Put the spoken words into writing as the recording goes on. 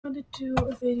I'm going to do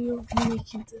a video of me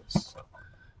making this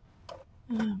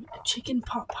chicken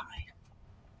pot pie.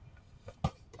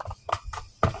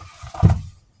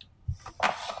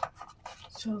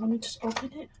 So let me just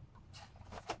open it.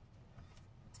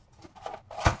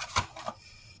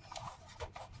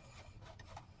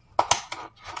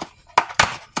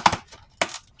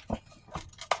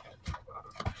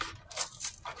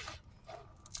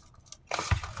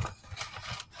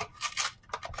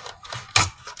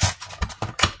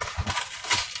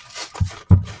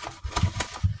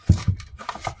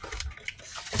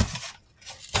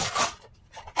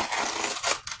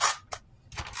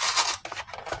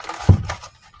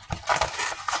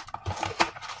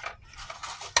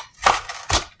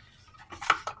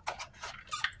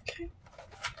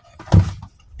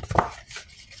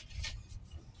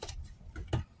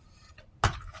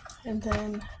 And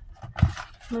then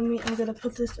I'm gonna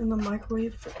put this in the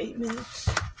microwave for 8 minutes.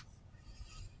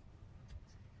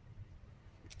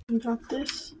 I got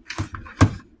this.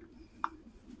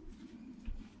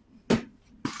 Oh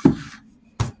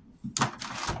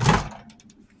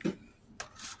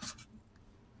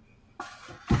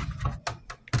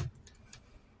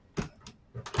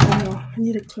no, I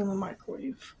need to clean the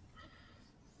microwave.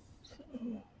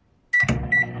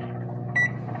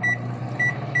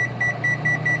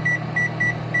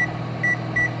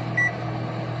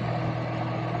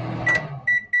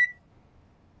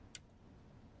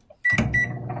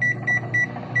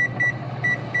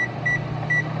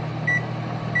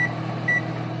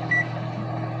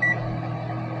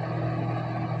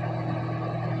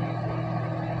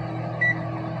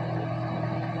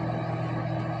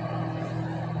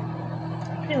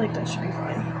 I feel like that should be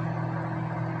fine.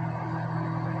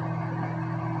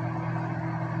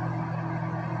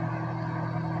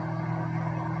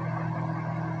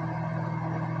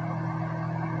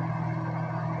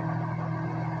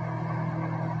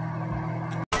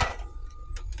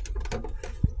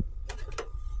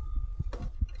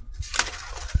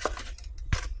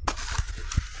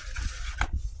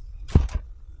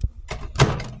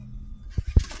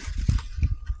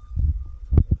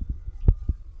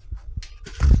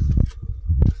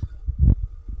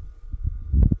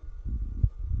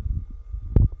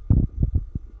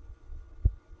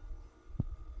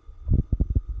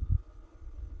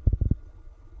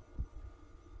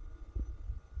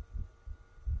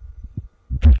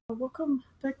 Welcome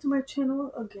back to my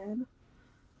channel again.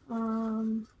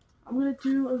 I'm gonna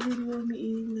do a video of me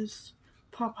eating this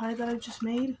pot pie that I just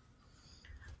made.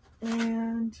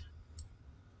 And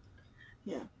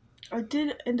yeah, I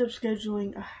did end up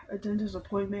scheduling a dentist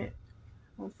appointment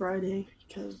on Friday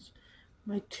because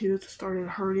my tooth started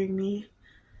hurting me.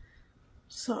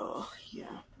 So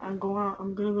yeah, I'm gonna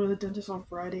go to the dentist on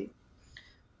Friday.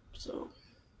 So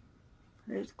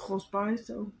it's close by,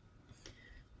 so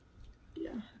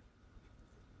yeah.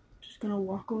 Just gonna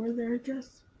walk over there, I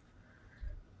guess.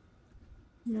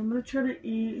 Yeah, I'm gonna try to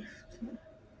eat.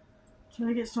 Trying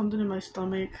to get something in my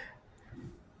stomach.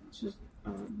 It's just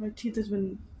my teeth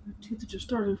just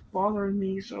started bothering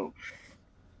me, so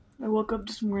I woke up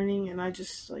this morning and I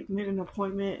just made an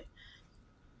appointment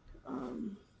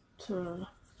to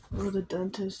go to the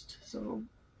dentist. So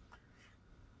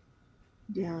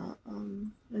yeah,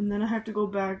 and then I have to go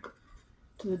back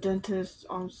to the dentist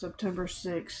on September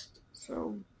 6th.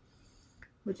 So,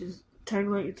 which is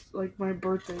technically it's like my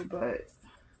birthday, but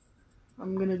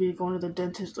I'm gonna be going to the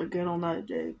dentist again on that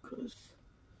day because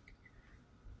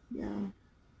yeah, I'm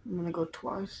gonna go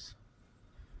twice.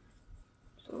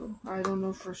 So I don't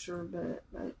know for sure, but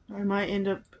I might end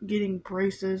up getting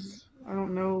braces. I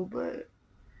don't know, but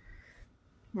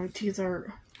my teeth I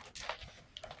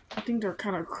think they're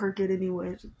kind of crooked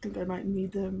anyways. I think I might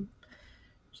need them.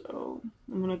 So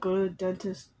I'm gonna go to the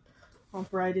dentist on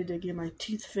Friday to get my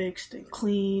teeth fixed and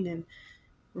cleaned and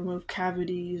remove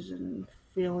cavities and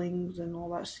fillings and all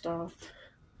that stuff.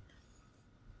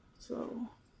 So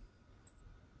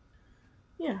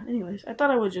yeah, anyways, I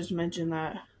thought I would just mention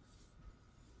that.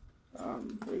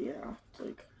 But yeah,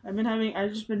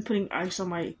 I've just been putting ice on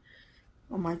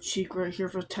my cheek right here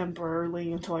for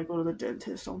temporarily until I go to the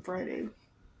dentist on Friday.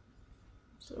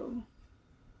 So,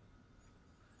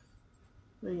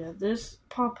 but yeah, this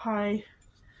pot pie,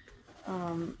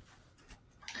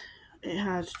 it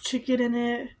has chicken in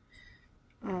it,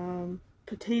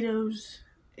 potatoes,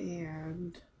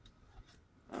 and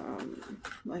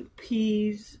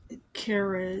peas and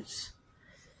carrots.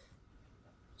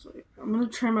 So I'm gonna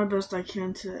try my best I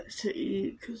can to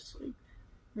eat because I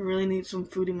really need some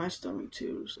food in my stomach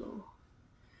too. So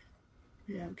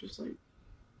yeah, I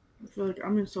feel like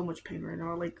I'm in so much pain right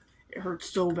now. It hurts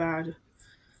so bad.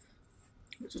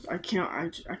 I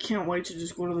can't wait to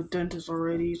just go to the dentist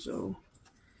already. So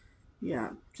yeah,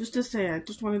 just to say, I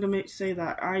just wanted to say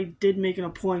that I did make an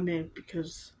appointment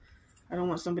because I don't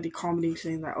want somebody commenting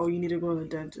saying that, oh, you need to go to the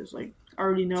dentist. Like, I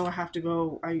already know I have to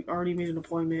go. I already made an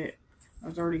appointment.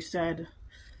 As I already said,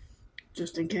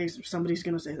 just in case somebody's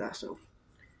gonna say that. So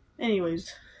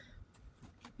anyways,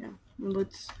 yeah,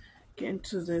 let's get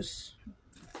into this.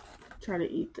 Try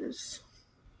to eat this.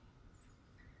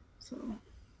 So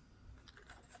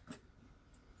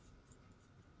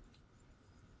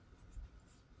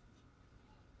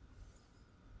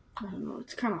I don't know,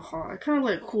 it's kind of hot. I kind of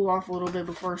let it cool off a little bit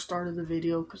before I started the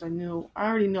video because I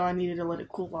already knew I needed to let it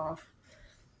cool off.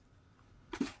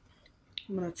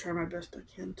 I'm gonna try my best I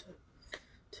can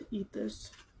to eat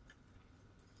this.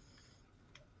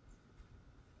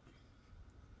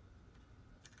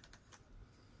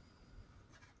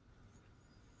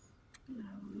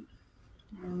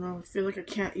 I don't know, I feel like I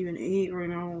can't even eat right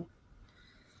now.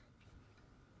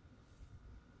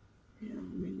 Yeah,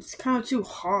 I mean, it's kind of too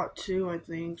hot too, I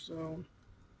think, so.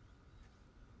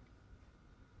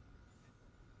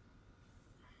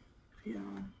 Yeah,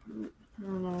 I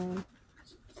don't know.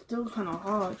 It's still kind of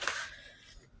hot.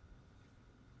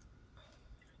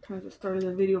 Kind of just started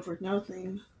the video for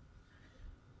nothing.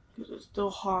 Because it's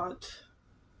still hot.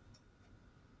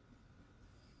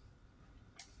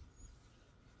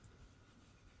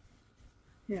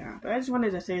 Yeah, but I just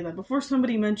wanted to say that before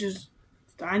somebody mentions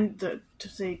to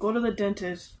say go to the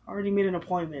dentist, I already made an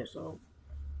appointment, so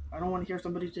I don't want to hear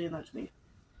somebody saying that to me.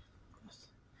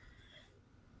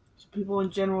 So people in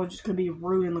general just could be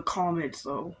rude in the comments,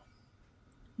 so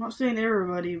I'm not saying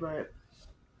everybody, but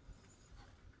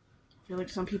I feel like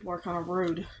some people are kind of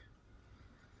rude.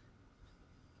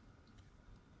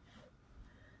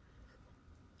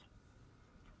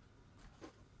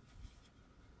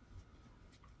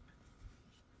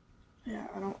 Yeah,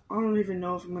 I don't even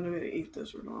know if I'm gonna be able to eat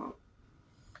this or not.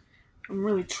 I'm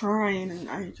really trying, and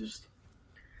I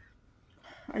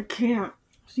can't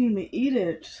seem to eat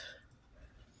it.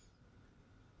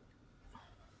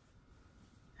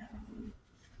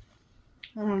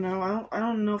 I don't know. I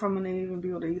don't know if I'm gonna even be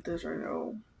able to eat this right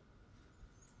now.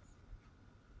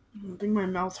 I think my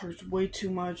mouth hurts way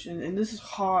too much, and this is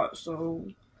hot, so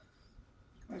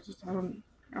I don't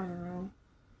know.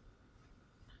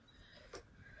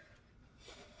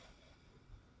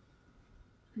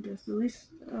 I guess at least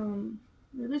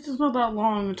it's not that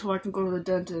long until I can go to the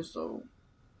dentist, so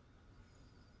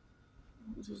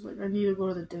it's just like I need to go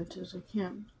to the dentist. I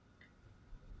can't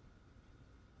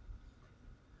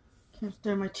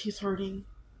stand my teeth hurting.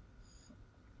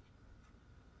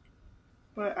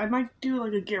 But I might do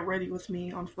like a get ready with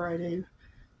me on Friday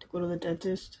to go to the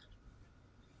dentist.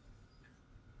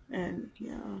 And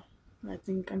yeah, I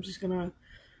think I'm just gonna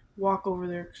walk over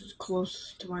there because it's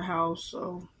close to my house,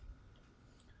 so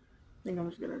I think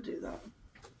I'm just gonna do that.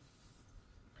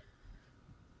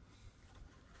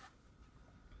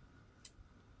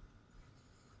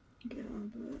 Get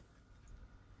on to it.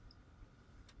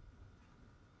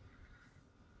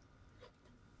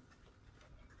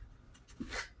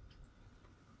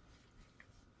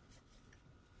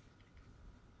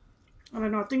 I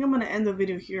don't know, I think I'm gonna end the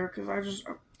video here because I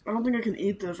don't think I can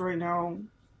eat this right now.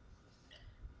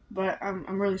 But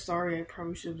I'm really sorry. I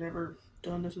probably should have never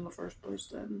done this in the first place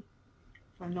then.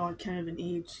 I know I can't even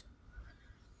eat.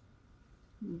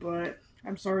 But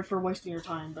I'm sorry for wasting your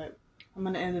time, but I'm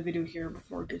gonna end the video here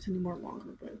before it gets any more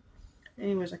longer. But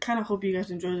anyways, I kind of hope you guys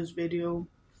enjoyed this video.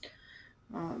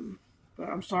 But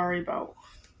I'm sorry about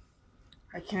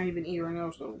I can't even eat right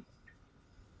now, so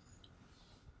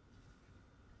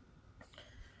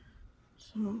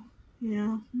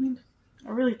yeah, I mean, I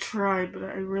really tried, but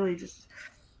I really just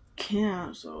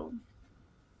can't, so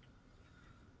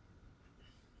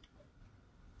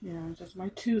yeah, just my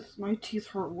teeth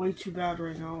hurt way too bad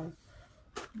right now.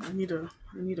 I need to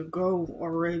go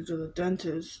already to the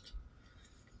dentist.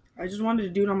 I just wanted to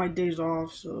do it on my days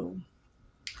off, so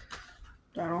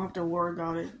I don't have to worry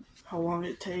about it, how long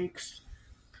it takes.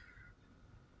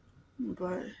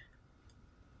 But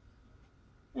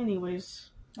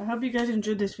anyways, I hope you guys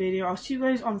enjoyed this video. I'll see you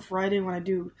guys on Friday when I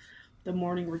do the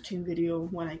morning routine video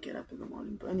when I get up in the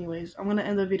morning. But anyways, I'm going to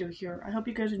end the video here. I hope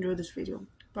you guys enjoyed this video.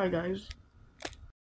 Bye, guys.